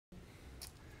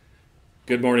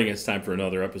Good morning. It's time for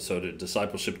another episode of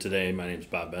Discipleship Today. My name is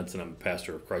Bob Benson. I'm a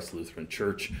pastor of Christ Lutheran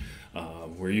Church.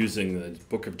 We're using the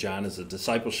book of John as a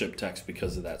discipleship text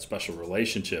because of that special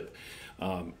relationship.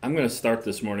 I'm going to start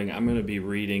this morning. I'm going to be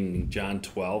reading John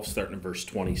 12, starting at verse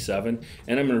 27,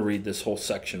 and I'm going to read this whole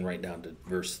section right down to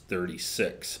verse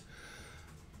 36.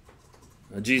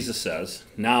 Jesus says,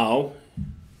 "Now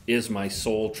is my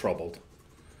soul troubled.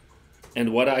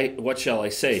 And what shall I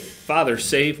say? Father,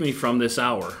 save me from this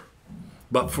hour.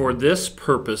 But for this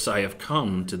purpose I have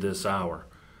come to this hour.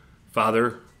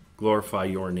 Father, glorify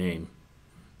your name."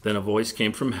 Then a voice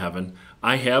came from heaven,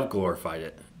 "I have glorified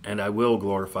it, and I will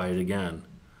glorify it again."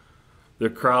 The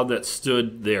crowd that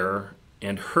stood there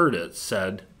and heard it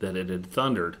said that it had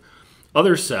thundered.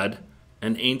 Others said,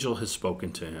 "An angel has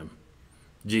spoken to him."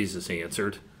 Jesus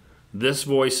answered, "This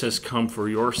voice has come for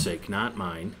your sake, not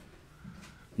mine.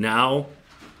 Now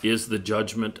is the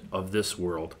judgment of this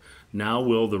world. Now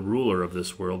will the ruler of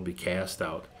this world be cast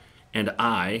out. And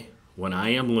I, when I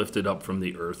am lifted up from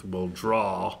the earth, will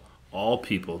draw all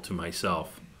people to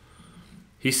myself."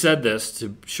 He said this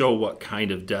to show what kind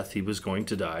of death he was going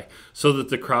to die, so that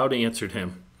the crowd answered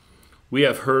him, "We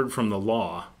have heard from the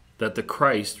law that the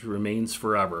Christ remains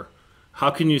forever. How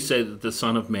can you say that the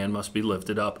Son of Man must be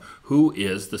lifted up? Who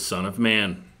is the Son of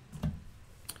Man?"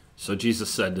 So Jesus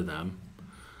said to them,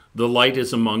 "The light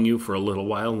is among you for a little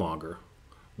while longer.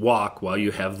 Walk while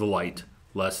you have the light,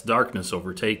 lest darkness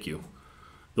overtake you.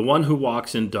 The one who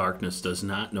walks in darkness does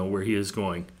not know where he is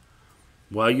going.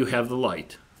 While you have the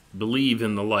light, believe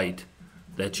in the light,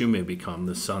 that you may become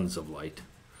the sons of light."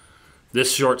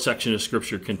 This short section of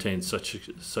Scripture contains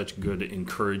such good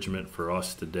encouragement for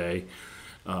us today.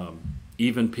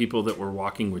 Even people that were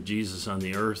walking with Jesus on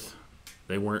the earth,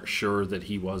 they weren't sure that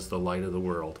he was the light of the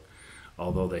world,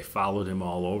 although they followed him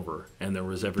all over, and there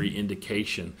was every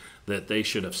indication that they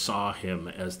should have saw him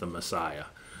as the Messiah.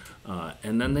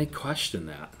 And then they questioned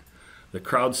that. The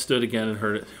crowd stood again and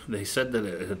heard it. They said that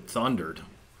it had thundered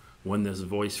when this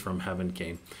voice from heaven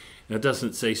came. And it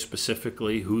doesn't say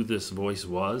specifically who this voice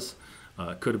was.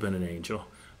 It could have been an angel,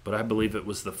 but I believe it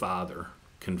was the Father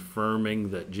confirming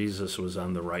that Jesus was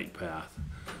on the right path.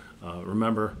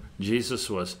 Remember, Jesus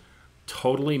was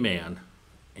totally man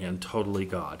and totally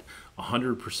God,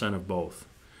 100% of both.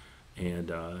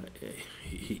 And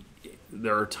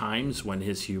there are times when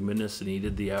his humanness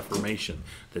needed the affirmation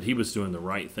that he was doing the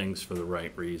right things for the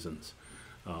right reasons.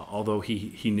 Although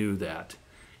he knew that.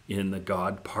 In the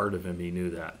God part of him, he knew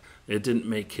that. It didn't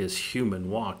make his human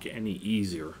walk any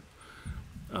easier.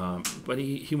 But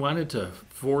he wanted to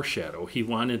foreshadow. He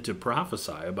wanted to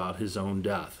prophesy about his own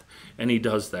death. And he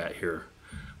does that here.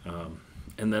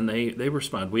 And then they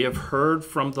respond, "We have heard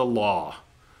from the law."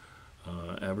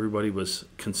 Everybody was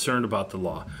concerned about the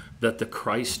law, that the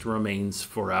Christ remains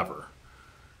forever.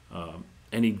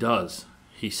 And he does.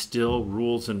 He still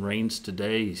rules and reigns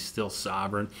today. He's still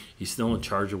sovereign. He's still in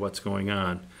charge of what's going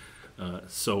on.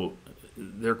 So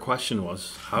their question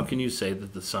was, how can you say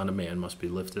that the Son of Man must be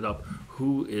lifted up?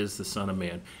 Who is the Son of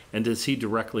Man? And does he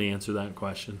directly answer that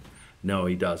question? No,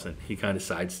 he doesn't. He kind of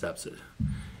sidesteps it.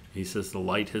 He says, "The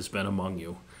light has been among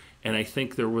you." And I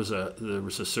think there was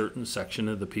a certain section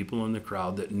of the people in the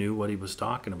crowd that knew what he was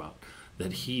talking about,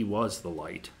 that he was the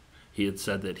light. He had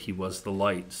said that he was the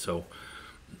light. So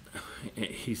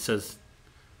he says,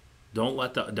 don't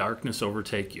let the darkness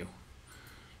overtake you.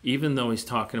 Even though he's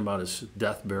talking about his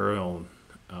death, burial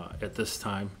at this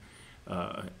time,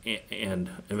 and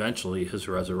eventually his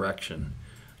resurrection,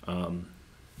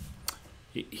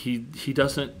 he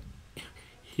doesn't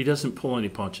pull any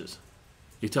punches.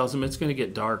 He tells them it's going to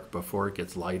get dark before it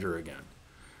gets lighter again.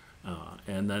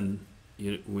 And then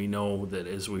we know that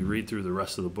as we read through the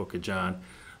rest of the book of John,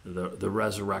 the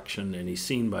resurrection, and he's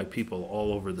seen by people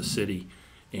all over the city,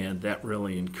 and that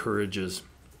really encourages.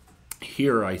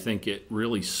 Here, I think it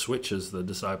really switches the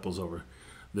disciples over.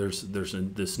 There's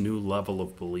this new level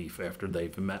of belief after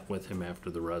they've met with him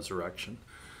after the resurrection.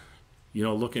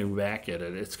 Looking back at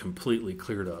it, it's completely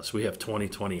clear to us. We have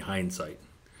 20/20 hindsight.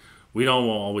 We don't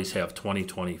always have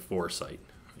 20/20 foresight.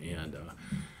 And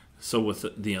so with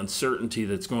the uncertainty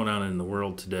that's going on in the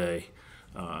world today,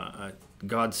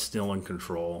 God's still in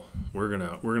control. We're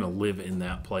gonna live in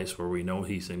that place where we know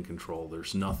he's in control.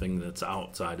 There's nothing that's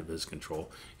outside of his control.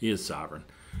 He is sovereign.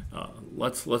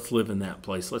 Let's live in that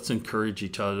place. Let's encourage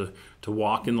each other to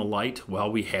walk in the light while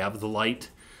we have the light.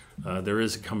 There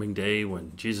is a coming day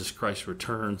when Jesus Christ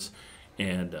returns,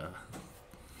 and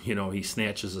he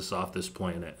snatches us off this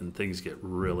planet, and things get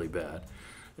really bad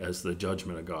as the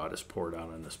judgment of God is poured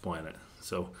out on this planet.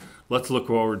 So let's look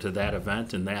forward to that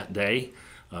event and that day,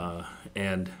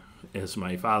 and as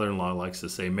my father-in-law likes to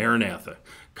say, Maranatha.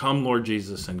 Come, Lord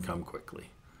Jesus, and come quickly.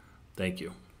 Thank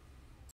you.